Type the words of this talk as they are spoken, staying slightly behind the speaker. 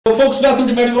So folks, welcome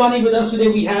to Wani. With us today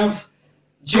we have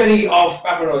Jerry of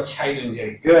PAPA ROACH. How are you doing,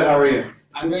 Jerry? Good, how are you?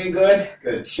 I'm doing good.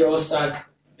 Good. Show start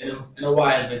in a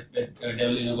while with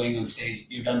Devil going on stage.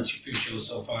 You've done a few shows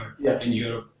so far in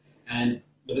Europe, and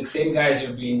with the same guys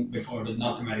you've been before with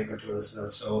North America tour as well.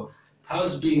 So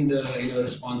how's been the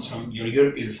response from your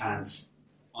European fans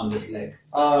on this leg?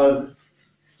 The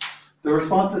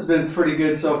response has been pretty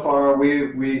good so far.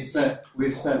 We've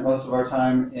spent most of our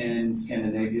time in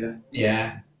Scandinavia.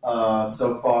 Yeah.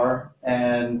 So far,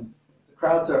 and the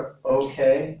crowds are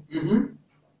okay. Mm-hmm.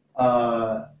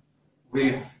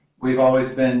 We've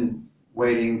always been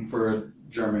waiting for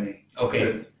Germany. Okay.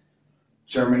 Because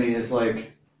Germany is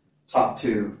like top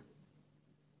two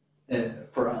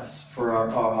for us, for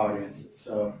our audiences.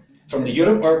 So from the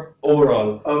Europe or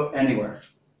overall? Oh, anywhere.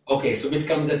 Okay, so which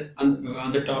comes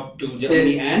on the top to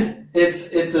Germany and?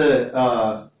 It's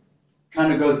a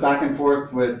kind of goes back and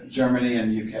forth with Germany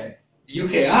and UK.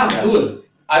 UK, cool.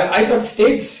 I thought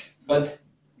States, but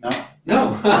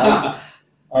no.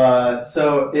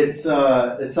 So it's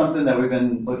something that we've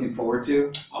been looking forward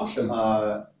to. Awesome.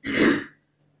 I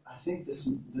think this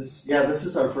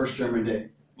is our first German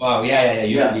date. Wow,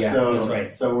 yeah, so, that's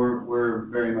right. So we're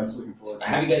very much looking forward to it.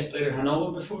 Have you guys played at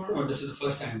Hannover before, or this is the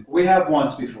first time? We have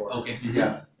once before. Okay. Mm-hmm.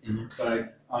 Yeah. Mm-hmm. But I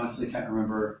honestly can't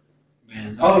remember.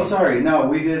 Man, okay. Oh, sorry. No,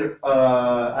 we did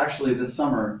actually this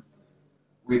summer.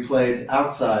 We played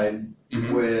outside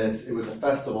with, it was a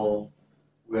festival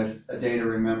with A Day to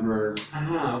Remember,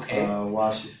 okay.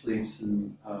 While She Sleeps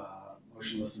and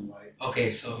Motionless in White. Okay,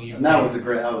 so and that was a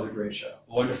great show.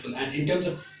 Wonderful. And in terms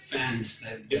of fans,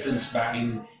 like difference back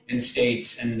in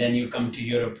States and then you come to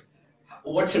Europe,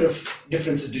 what sort of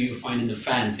differences do you find in the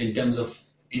fans in terms of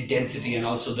intensity and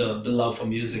also the love for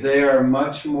music? They are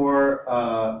much more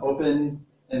open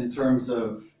in terms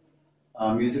of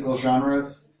musical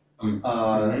genres.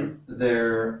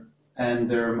 They're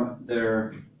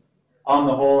on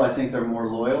the whole, I think they're more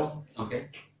loyal. Okay.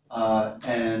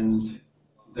 And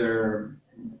they're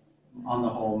on the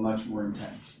whole much more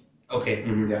intense. Okay.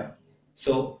 Yeah.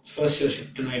 So first show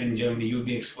tonight in Germany, you'll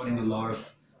be exploring a lot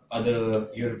of other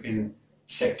European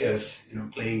sectors,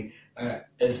 playing.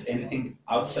 Is anything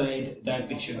outside that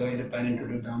which you guys are planning to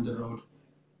do down the road?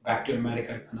 Back to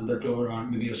America, another tour, or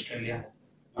maybe Australia?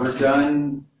 We're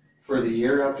done for the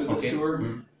year after this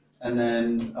tour, and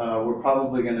then we're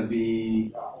probably going to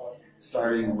be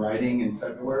starting writing in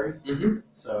February.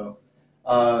 So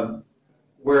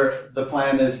the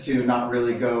plan is to not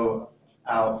really go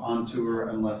out on tour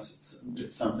unless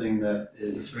it's something that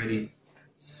is really,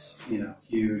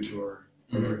 huge or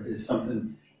is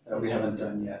something that we haven't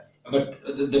done yet. But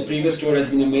the previous tour has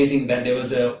been amazing. That there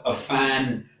was a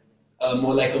fan,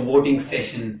 more like a voting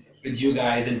session with you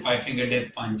guys and Five Finger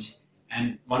Death Punch.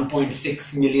 And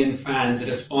 1.6 million fans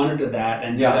responded to that,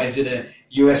 and you guys did a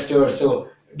US tour. So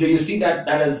do you see that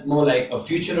as more like a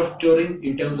future of touring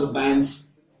in terms of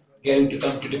bands getting to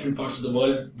come to different parts of the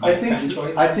world by fan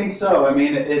choice? I think so. I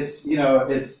mean,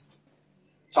 it's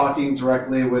talking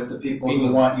directly with the people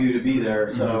who want you to be there.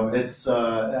 So it's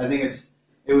I think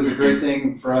it was a great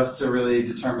thing for us to really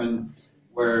determine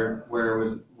where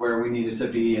we needed to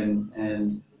be,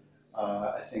 and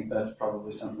I think that's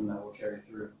probably something that will carry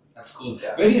through. That's cool.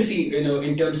 Yeah. Where do you see,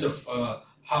 in terms of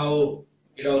how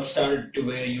it all started to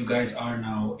where you guys are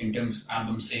now in terms of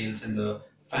album sales and the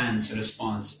fans'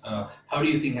 response? How do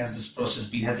you think has this process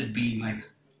been? Has it been like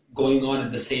going on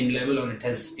at the same level, or it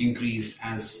has increased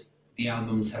as the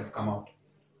albums have come out?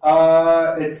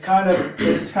 It's kind of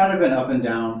been up and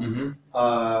down.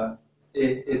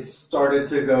 It started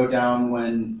to go down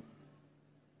when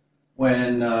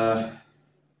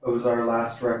it was our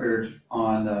last record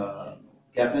on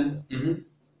Geffen.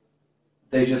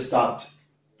 They just stopped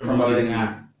promoting it,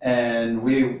 and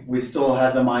we still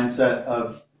had the mindset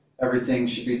of everything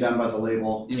should be done by the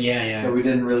label. So we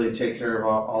didn't really take care of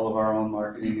all of our own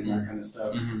marketing and that kind of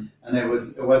stuff. And it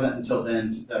wasn't until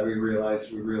then that we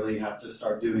realized we really have to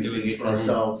start doing things for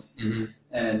ourselves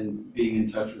and being in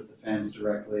touch with the fans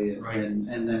directly,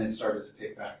 and then it started to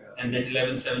pick back up. And then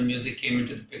 11/7 Music came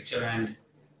into the picture, and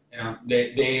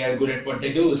they are good at what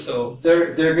they do. So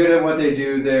they're good at what they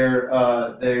do. They're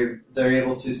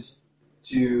able to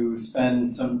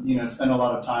spend a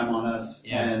lot of time on us,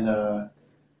 and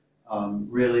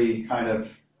really kind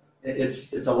of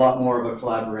it's a lot more of a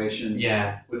collaboration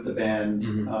with the band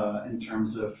in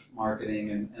terms of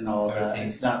marketing and all of that.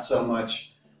 It's not so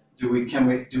much do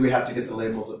we have to get the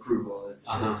label's approval. It's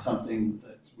something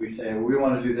that we say, well, we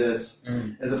want to do this.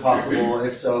 Is it possible?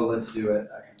 If so, let's do it.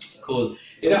 That kind of stuff. Cool.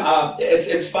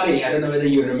 It's funny. I don't know whether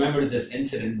you remember this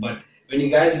incident, but when you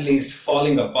guys released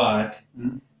Falling Apart,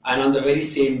 and on the very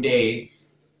same day,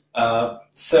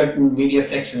 certain media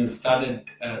sections started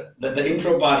the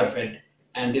intro part of it,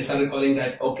 and they started calling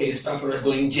that, okay, is Pap Roach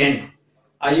going gent?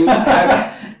 Are you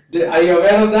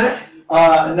aware of that?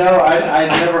 No, I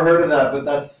never heard of that, but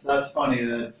that's funny.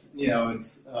 That's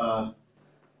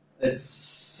it's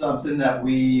something that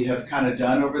we have kind of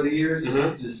done over the years.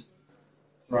 Just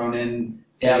thrown in.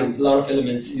 Yeah, a lot of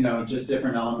elements. Just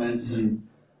different elements, and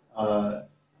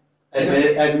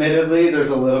admittedly,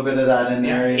 there's a little bit of that in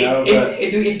there.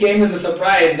 It came as a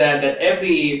surprise that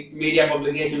every media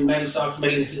publication, metal socks,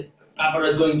 metal Pap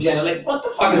Roach going gent. Like, what the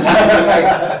fuck is happening?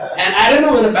 And I don't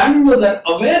know whether the band members are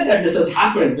aware that this has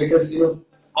happened, because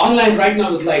online right now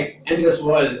is like endless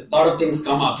world. A lot of things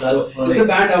come up. That's funny. Is the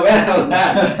band aware of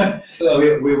that? So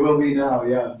we will be now,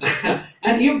 yeah.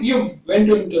 And you've went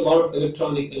into a lot of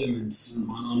electronic elements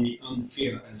on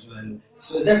Fear as well.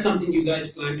 So is that something you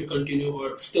guys plan to continue,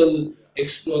 or still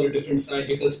explore a different side?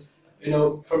 Because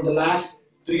from the last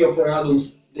 3 or 4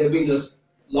 albums, there have been just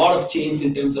lot of change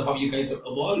in terms of how you guys have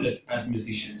evolved it as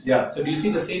musicians. Yeah. So do you see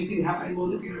the same thing happening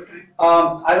over the period of time?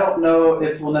 I don't know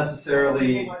if we'll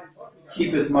necessarily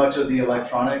keep as much of the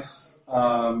electronics.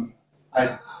 I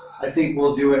think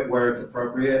we'll do it where it's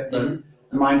appropriate, but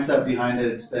the mindset behind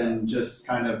it's been just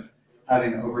kind of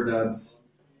having overdubs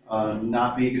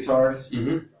not be guitars,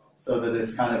 so that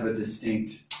it's kind of a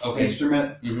distinct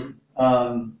instrument.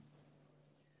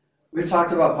 We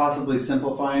talked about possibly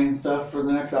simplifying stuff for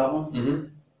the next album.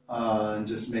 And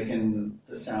just making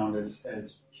the sound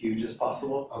as huge as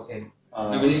possible. Okay.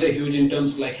 Now when you say huge, in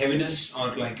terms of like heaviness,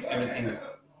 or like everything,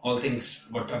 all things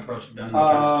what Pap Roach have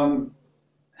done?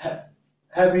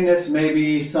 Heaviness,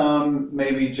 maybe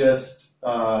just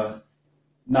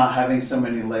not having so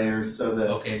many layers, so that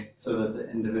the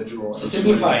individual. So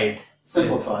simplified.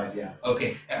 Simplified, yeah.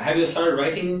 Okay. Have you started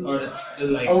writing, or it's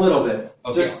still like a little bit?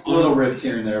 Okay. Just little riffs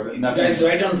here and there, but nothing. You guys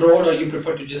write on road, or you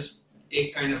prefer to just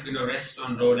take kind of rest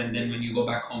on road, and then when you go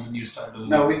back home and you start doing?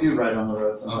 No, we do write on the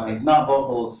road sometimes. Not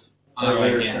vocals or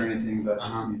lyrics or anything, but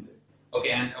just music.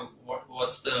 Okay, and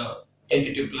what's the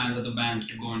tentative plans of the band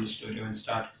to go in the studio and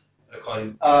start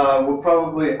recording? We'll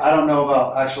probably, I don't know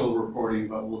about actual recording,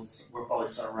 but we'll probably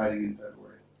start writing in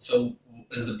February. So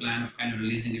is the plan of kind of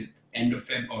releasing it end of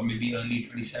Feb or maybe early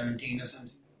 2017 or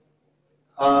something?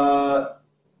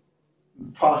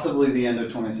 Possibly the end of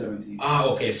 2017.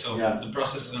 Okay. So the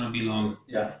process is going to be long.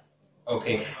 Yeah.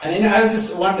 Okay. And I was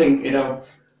just wondering,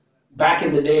 back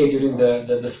in the day during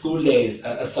the school days,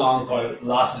 a song called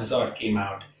Last Resort came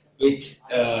out, which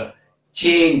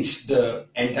changed the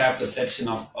entire perception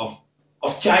of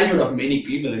childhood of many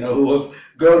people, who have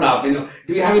grown up. Do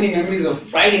you have any memories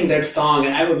of writing that song?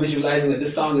 And I was visualizing that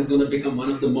this song is going to become one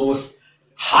of the most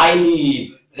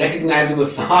highly recognizable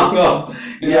song of,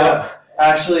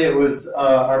 Actually, it was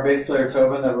our bass player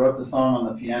Tobin that wrote the song on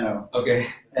the piano. Okay.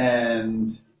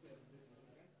 And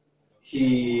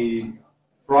he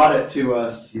brought it to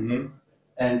us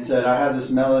and said, "I have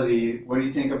this melody. What do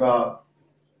you think about,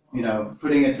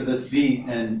 putting it to this beat?"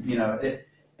 And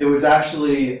it was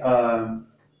actually the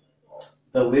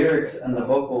lyrics and the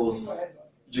vocals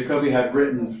Jacoby had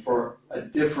written for a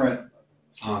different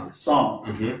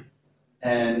song,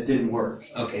 and it didn't work.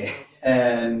 Okay.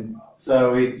 And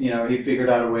so he figured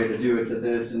out a way to do it to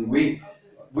this, and we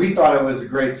thought it was a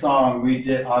great song. We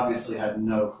obviously had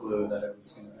no clue that it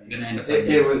was going to end up like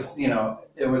this. It was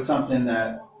it was something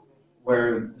that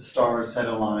where the stars had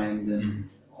aligned, and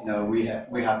we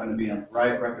happened to be on the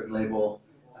right record label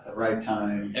at the right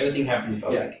time. Everything happened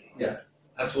perfectly. Yeah.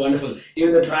 That's wonderful.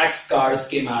 Even the tracks Scars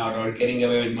came out, or Getting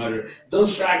Away with Murder,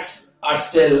 those tracks are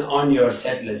still on your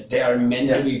set list. They are meant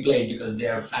to be played because they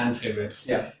are fan favorites.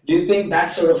 Yeah. Do you think that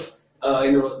sort of,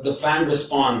 the fan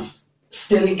response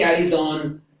still carries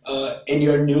on in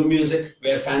your new music,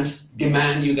 where fans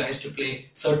demand you guys to play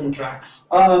certain tracks?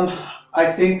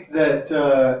 I think that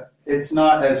it's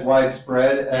not as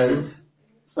widespread as,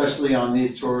 especially on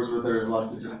these tours where there's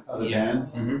lots of other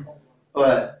bands.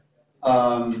 But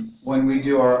when we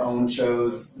do our own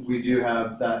shows, we do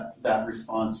have that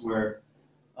response where,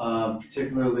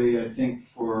 particularly I think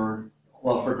for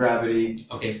Gravity.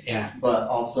 Okay, yeah. But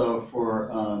also for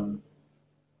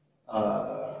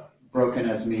Broken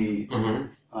as Me,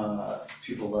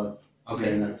 people love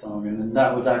hearing that song, and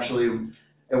that was actually,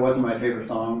 it wasn't my favorite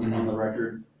song on the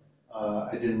record.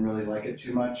 I didn't really like it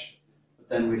too much, but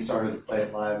then we started to play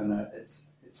it live, and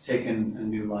it's taken a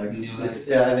new life.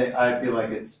 I feel like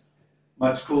it's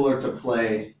much cooler to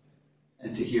play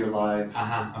and to hear live.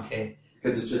 Okay.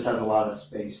 Because it just has a lot of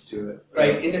space to it. So.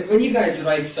 Right. When you guys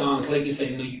write songs, like you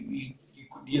said, you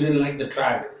didn't like the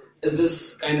track. Is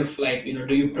this kind of like,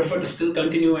 do you prefer to still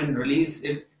continue and release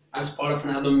it as part of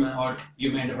an album, or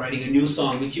you may end up writing a new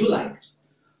song which you like?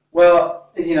 Well,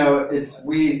 it's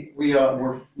we're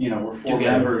 4 Together.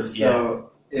 members,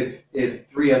 so if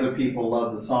 3 other people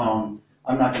love the song,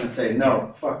 I'm not going to say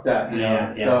no, fuck that,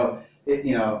 So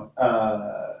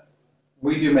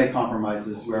we do make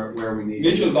compromises where we need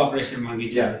Mutual cooperation among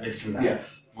each other based on that.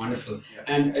 Yes. Wonderful. Yeah.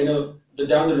 And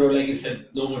down the road, like you said,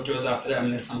 no more tours after that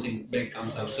unless something big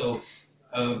comes up. So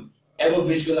ever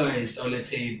visualized, or let's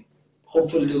say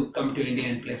hopeful to come to India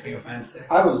and play for your fans there?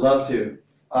 I would love to.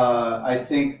 I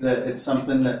think that it's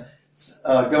something that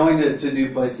going to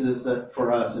new places, that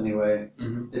for us anyway,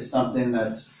 is something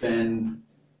that's been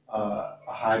a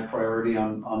high priority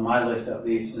on my list at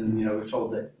least, and we've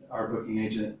told our booking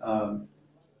agent,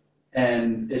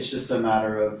 and it's just a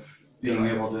matter of being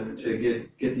able to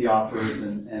get the offers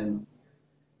and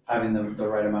having the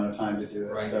right amount of time to do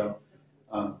it. Right. So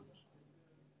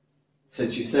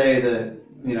since you say that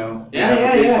you have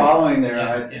a big following there,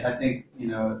 I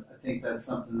think that's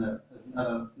something that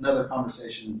another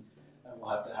conversation that we'll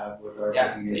have to have with our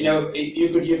booking agent.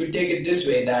 You could take it this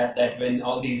way, that when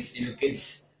all these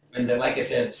kids, when the, like I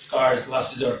said, Scars,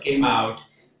 Last Resort came out,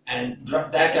 and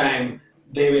that time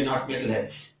they were not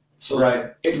metalheads.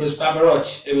 So it was Papa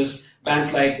Roach. It was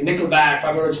bands like Nickelback,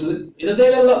 Papa Roach. They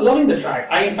were loving the tracks.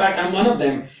 In fact, I'm one of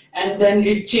them. And then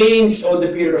it changed over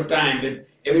the period of time with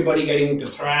everybody getting into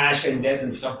thrash and death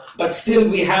and stuff. But still,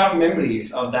 we have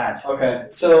memories of that. Okay.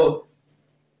 So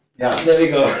there we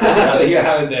go. So you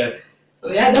have it there. So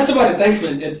that's about it. Thanks,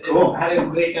 man. It's cool. I had a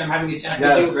great time having a chat with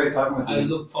you. Yeah, it's great talking with you. I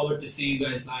look forward to see you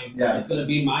guys live. Yeah. It's going to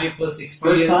be my first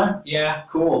experience. First time? Yeah.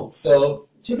 Cool. So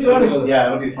it should be wonderful. Yeah,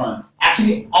 it'll be fun.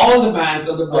 Actually, all the bands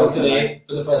on the bill today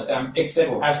for the first time,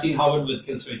 except I've seen Howard with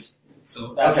Killswitch.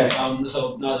 So that's it.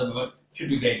 So now the should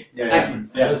be great. Yeah, thanks, man.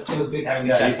 It was great having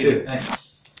a chat with you.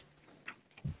 Thanks.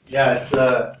 Yeah,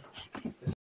 it's